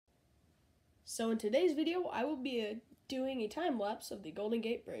So in today's video, I will be doing a time lapse of the Golden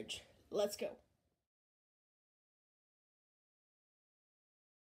Gate Bridge. Let's go.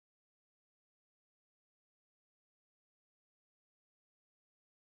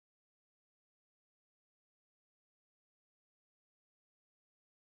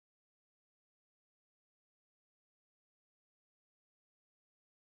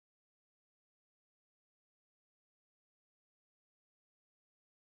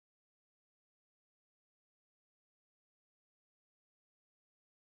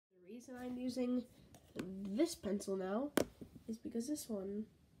 The reason I'm using this pencil now is because this one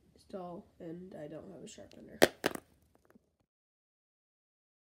is dull and I don't have a sharpener.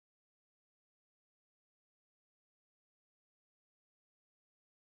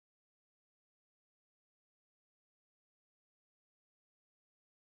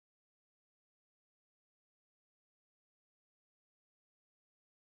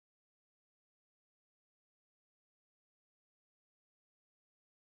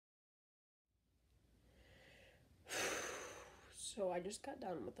 So I just got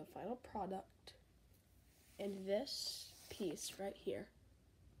done with the final product, and this piece right here,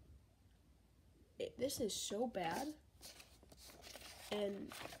 this is so bad,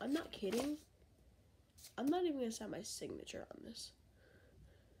 and I'm not kidding, I'm not even going to sign my signature on this.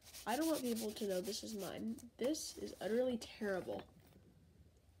 I don't want people to know this is mine. This is utterly terrible.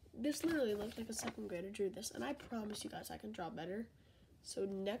 This literally looks like a second grader drew this, and I promise you guys I can draw better. So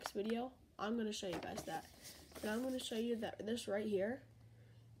next video, I'm going to show you guys that. And I'm going to show you that this right here,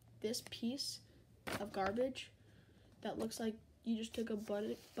 this piece of garbage that looks like you just took a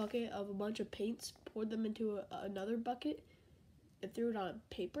bucket of a bunch of paints, poured them into another bucket, and threw it on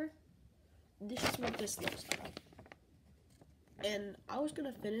paper. This is what this looks like. And I was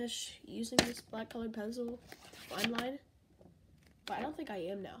going to finish using this black colored pencil, fine line, but I don't think I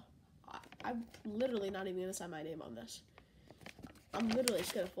am now. I'm literally not even going to sign my name on this. I'm literally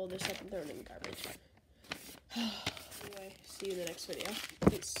just going to fold this up and throw it in the garbage. Anyway, see you in the next video.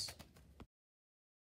 Peace.